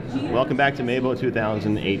Welcome back to MAVO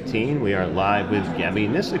 2018. We are live with Gabby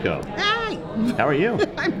Nistico. Hi! How are you?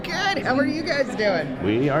 I'm good. How are you guys doing?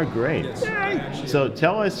 We are great. Hi. So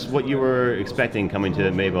tell us what you were expecting coming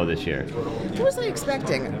to MAVO this year. What was I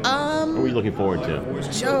expecting? What were you looking forward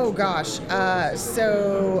to? Oh gosh.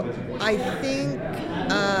 So I think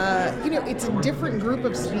it's a different group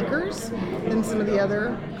of speakers than some of the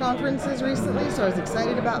other conferences recently. So I was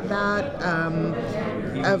excited about that.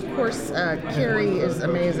 Of course, Carrie is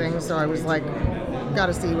amazing. So I was like, got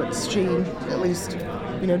to see what she at least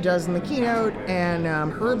does in the keynote, and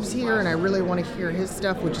Herb's here, and I really want to hear his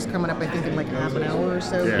stuff, which is coming up, I think, in like half an hour or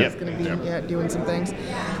so. Yeah. He's going to be doing some things. He's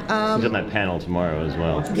on that panel tomorrow as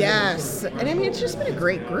well. Yes, and I mean, it's just been a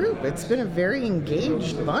great group. It's been a very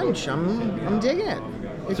engaged bunch. I'm digging it.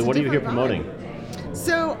 So what are you here promoting?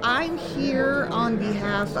 So I'm here on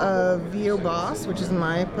behalf of VO Boss, which is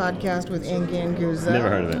my podcast with Anki and Guza. Never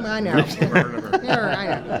heard of it. I know. I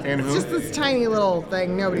know. And who? It's just this tiny little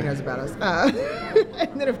thing nobody knows about us.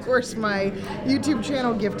 And then, of course, my YouTube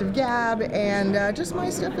channel, Gift of Gab, and just my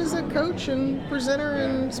stuff as a coach and presenter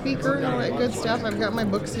and speaker and all that good stuff. I've got my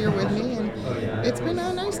books here with me, and it's been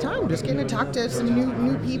a nice time just getting to talk to some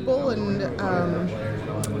new people. And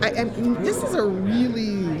this is a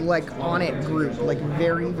really on it group,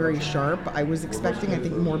 very, very sharp. I was expecting, I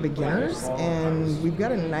think, more beginners, and we've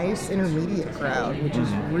got a nice intermediate crowd, which is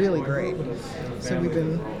really great. So we've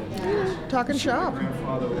been talking shop.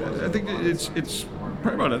 I think it's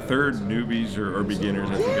probably about a third newbies or beginners.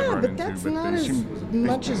 I think I've run but into, that's but not they as seem-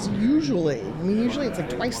 much as usually. I mean, usually it's like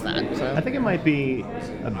twice that. So. I think it might be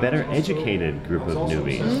a better educated group of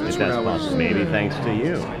newbies, if that's possible. Maybe thanks to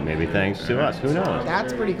you. Maybe thanks to us. Who knows?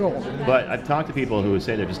 That's pretty cool. But I've talked to people who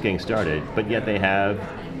say they're just getting started, but yet they have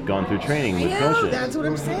gone through training with coaches. That's what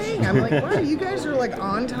I'm saying. I'm like, wow, you guys are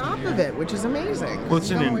on top of it, which is amazing. Well, it's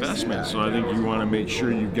You an don't always see investment, that. so I think you want to make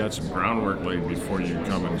sure you've got some groundwork laid before you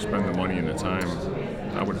come and spend the money and the time.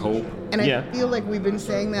 I would hope. And Yeah. I feel like we've been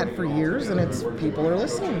saying that for years, and people are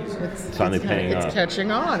listening. It's Finally paying off. It's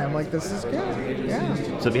catching on. I'm like, this is good. Yeah.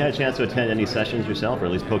 So have you had a chance to attend any sessions yourself, or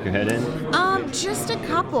at least poke your head in? Just a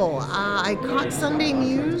couple. I caught Sunday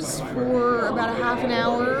Muse for about a half an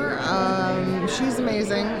hour. She's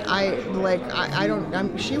amazing.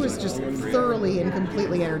 She was just thoroughly and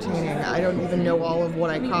completely entertaining. I don't even know all of what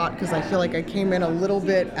I caught because I feel like I came in a little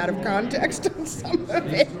bit out of context on some of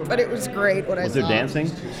it, but it was great what I saw. Was there dancing?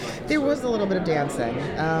 There was a little bit of dancing.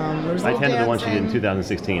 There was a I little attended the one she did in dancing.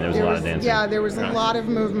 2016. There was a lot of dancing. Yeah, there was a lot of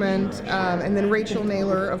movement. And then Rachel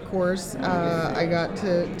Naylor, of course, I got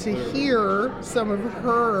to hear some of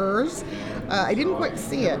hers. I didn't quite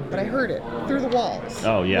see it, but I heard it through the walls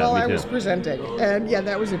Oh, yeah, while me I too. was presenting. And yeah,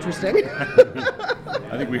 that was interesting.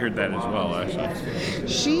 I think we heard that as well, actually.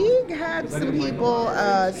 She had some people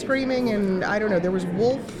screaming, and I don't know, there was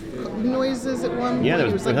wolf noises at one point. Yeah, there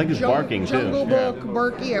It was- was I think it was barking, too. Jungle Yeah. Book,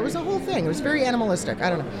 barky. It was a whole thing. It was very animalistic. I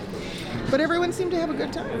don't know. But everyone seemed to have a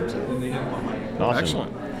good time. Awesome.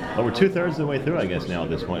 Excellent. Well, we're 2/3 of the way through, I guess, now at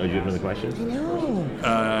this point. Would you have another question? I know.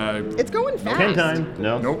 Uh, It's going fast. 10 time?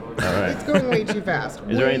 No? Nope. All right. It's going way too fast.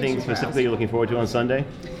 Is there Way anything too specifically you're looking forward to on Sunday?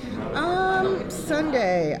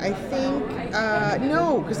 Sunday, I think,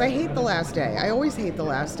 no, because I hate the last day. I always hate the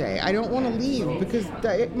last day. I don't want to leave because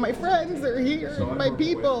my friends are here, my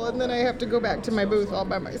people, and then I have to go back to my booth all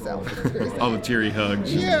by myself. It's very sad. all the teary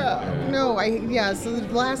hugs. So the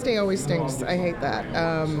last day always stinks. I hate that.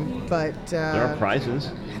 There are prizes.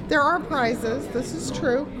 There are prizes. This is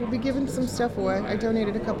true. We'll be giving some stuff away. I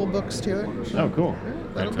donated a couple books to it. Oh, cool.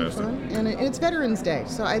 That'll be Fantastic. fun. And it's Veterans Day,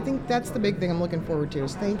 so I think that's the big thing I'm looking forward to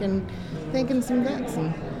is thanking some vets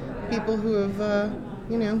and people who have,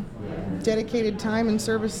 dedicated time and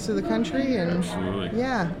service to the country. And Absolutely.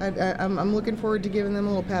 yeah, I'm looking forward to giving them a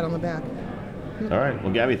little pat on the back. All right.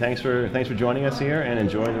 Well, Gabby, thanks for joining us here, and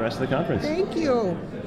enjoy the rest of the conference. Thank you.